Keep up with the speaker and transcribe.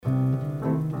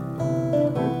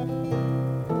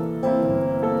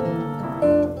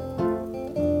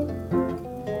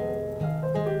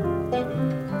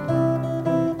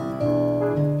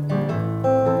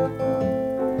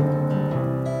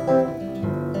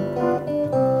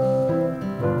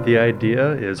The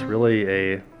idea is really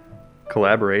a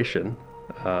collaboration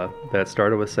that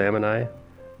started with Sam and I.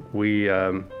 We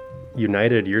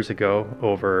united years ago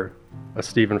over a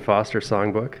Stephen Foster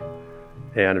songbook,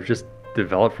 and it just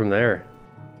developed from there.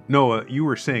 Noah, you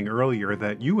were saying earlier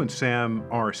that you and Sam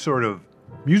are sort of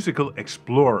musical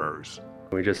explorers.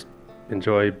 We just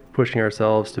enjoy pushing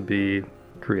ourselves to be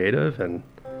creative and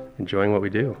enjoying what we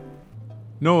do.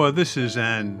 Noah, this is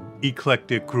an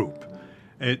eclectic group.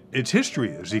 Its history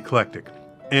is eclectic.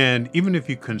 And even if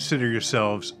you consider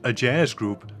yourselves a jazz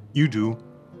group, you do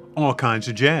all kinds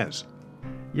of jazz.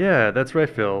 Yeah, that's right,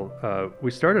 Phil.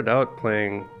 We started out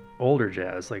playing older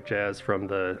jazz, like jazz from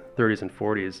the 30s and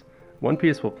 40s. One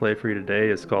piece we'll play for you today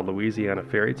is called Louisiana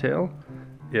Fairy Tale.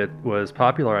 It was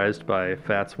popularized by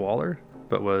Fats Waller,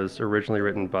 but was originally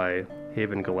written by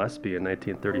Haven Gillespie in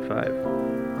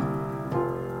 1935.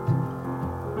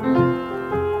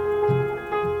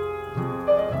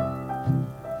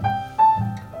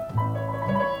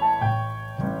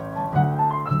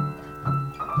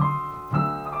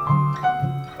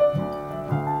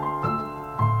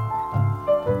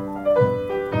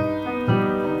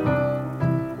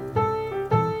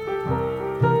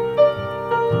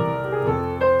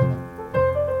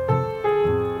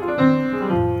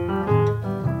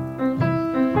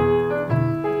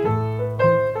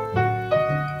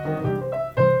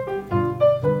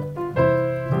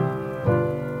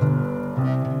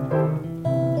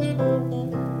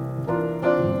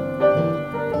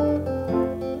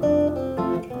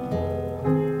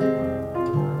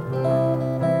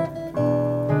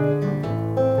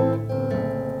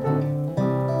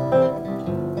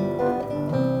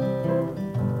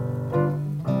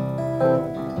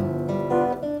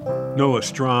 Noah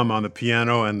Strom on the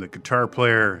piano and the guitar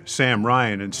player Sam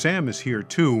Ryan, and Sam is here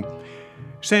too.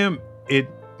 Sam, it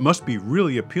must be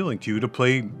really appealing to you to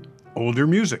play older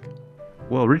music.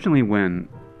 Well, originally when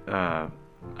I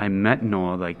met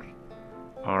Noah,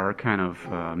 our kind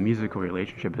of musical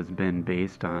relationship has been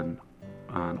based on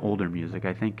older music.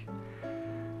 I think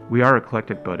we are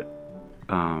eclectic, but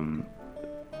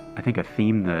I think a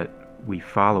theme that we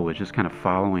follow is just kind of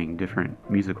following different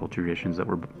musical traditions that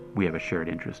we have a shared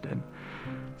interest in.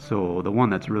 So the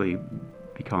one that's really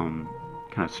become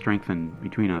kind of strengthened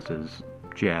between us is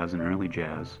jazz and early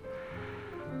jazz.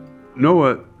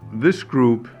 Noah, this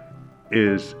group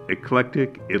is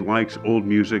eclectic, it likes old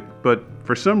music, but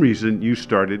for some reason you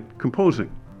started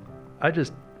composing. I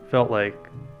just felt like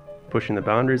pushing the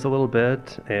boundaries a little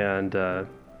bit, and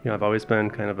I've always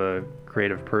been kind of a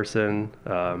creative person.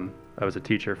 I was a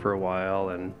teacher for a while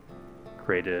and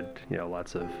created,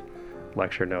 lots of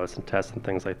lecture notes and tests and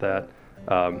things like that.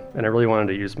 And I really wanted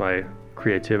to use my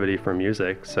creativity for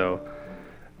music. So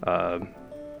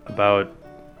about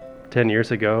 10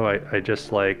 years ago, I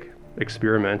just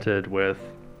experimented with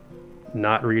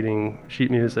not reading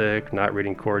sheet music, not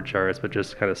reading chord charts, but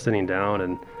just kind of sitting down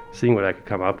and seeing what I could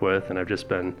come up with. And I've just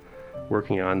been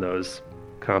working on those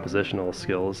compositional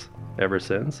skills ever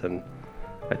since. And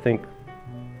I think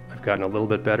I've gotten a little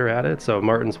bit better at it. So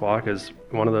Martin's Walk is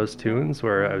one of those tunes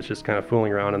where I was just kind of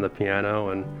fooling around on the piano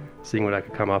and seeing what I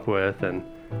could come up with, and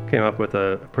came up with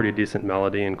a pretty decent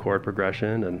melody and chord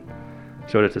progression, and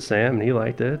showed it to Sam, and he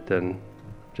liked it, and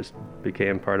just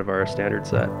became part of our standard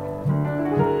set.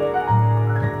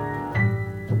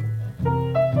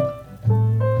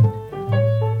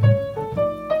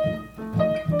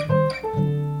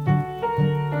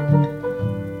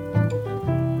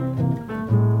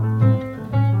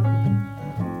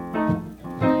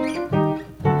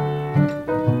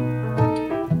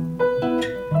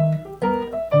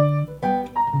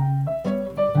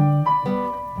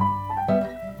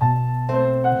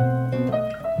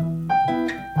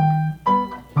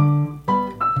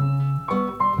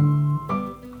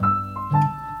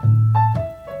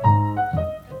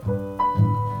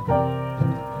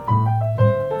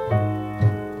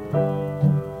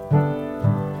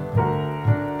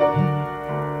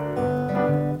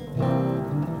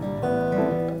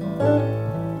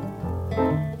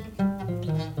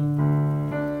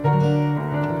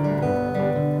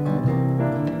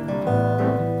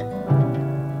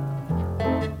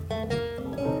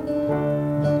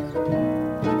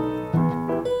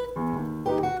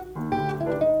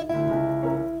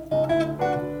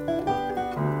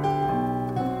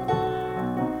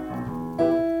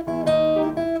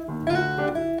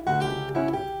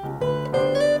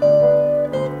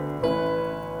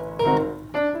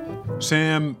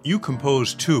 Sam, you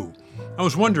compose too. I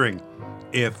was wondering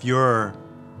if your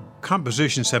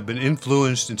compositions have been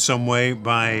influenced in some way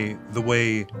by the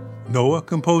way Noah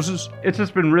composes? It's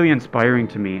just been really inspiring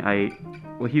to me.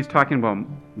 Well, he's talking about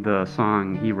the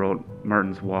song he wrote,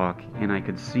 Martin's Walk, and I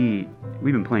could see,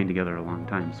 we've been playing together a long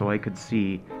time, so I could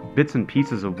see bits and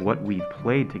pieces of what we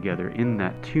played together in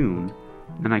that tune,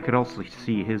 and I could also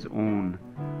see his own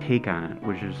take on it,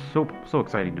 which is so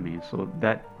exciting to me. So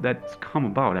that's come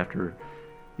about after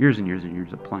years and years and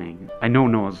years of playing. I know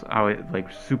Noah's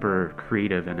super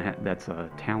creative, and that's a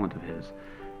talent of his,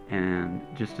 and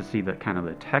just to see the kind of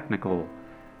the technical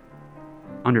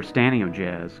understanding of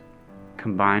jazz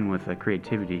combined with the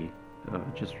creativity,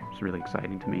 just is really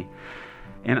exciting to me.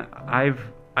 And I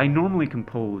normally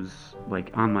compose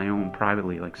like on my own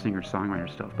privately, like singer-songwriter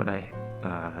stuff, but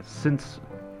since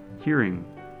hearing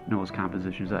Noah's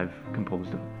compositions, I've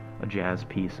composed a jazz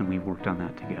piece, and we've worked on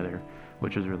that together,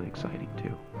 which is really exciting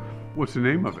too. What's the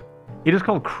name of it? It is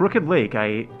called Crooked Lake.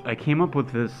 I came up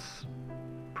with this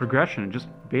progression, just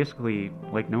basically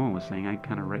like Noah was saying, I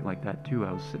kind of write like that too.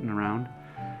 I was sitting around.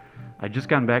 I'd just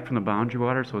gotten back from the Boundary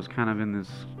Water, so I was kind of in this,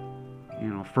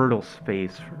 fertile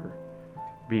space for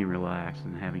being relaxed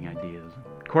and having ideas.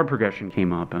 Chord progression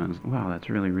came up, and I was, wow, that's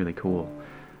really, really cool.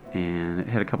 And it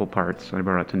had a couple parts, so I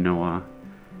brought it to Noah,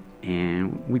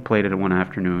 and we played it one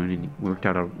afternoon and worked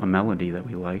out a melody that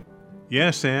we liked.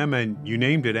 Yeah, Sam, and you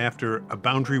named it after a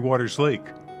Boundary Waters lake,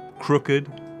 Crooked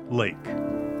Lake.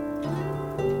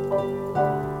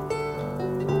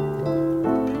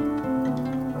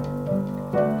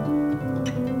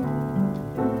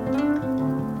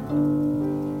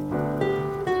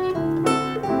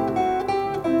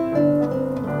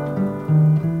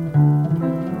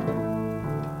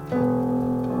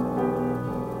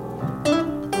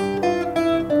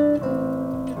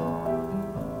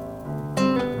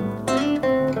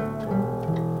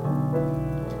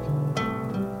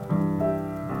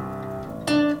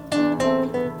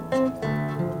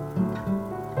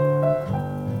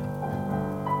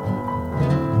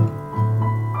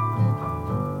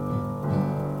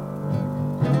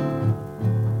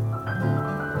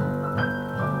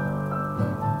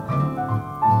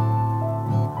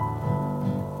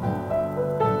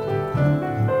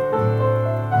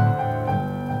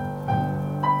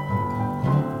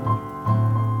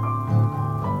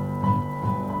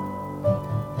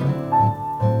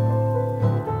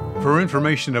 For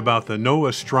information about the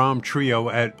Noah Strom Trio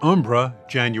at Umbra,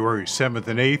 January 7th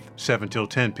and 8th, 7 till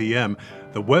 10 p.m.,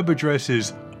 the web address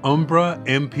is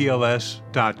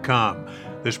umbrampls.com.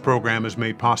 This program is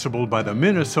made possible by the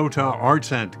Minnesota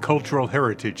Arts and Cultural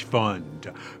Heritage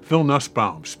Fund. Phil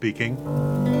Nussbaum speaking.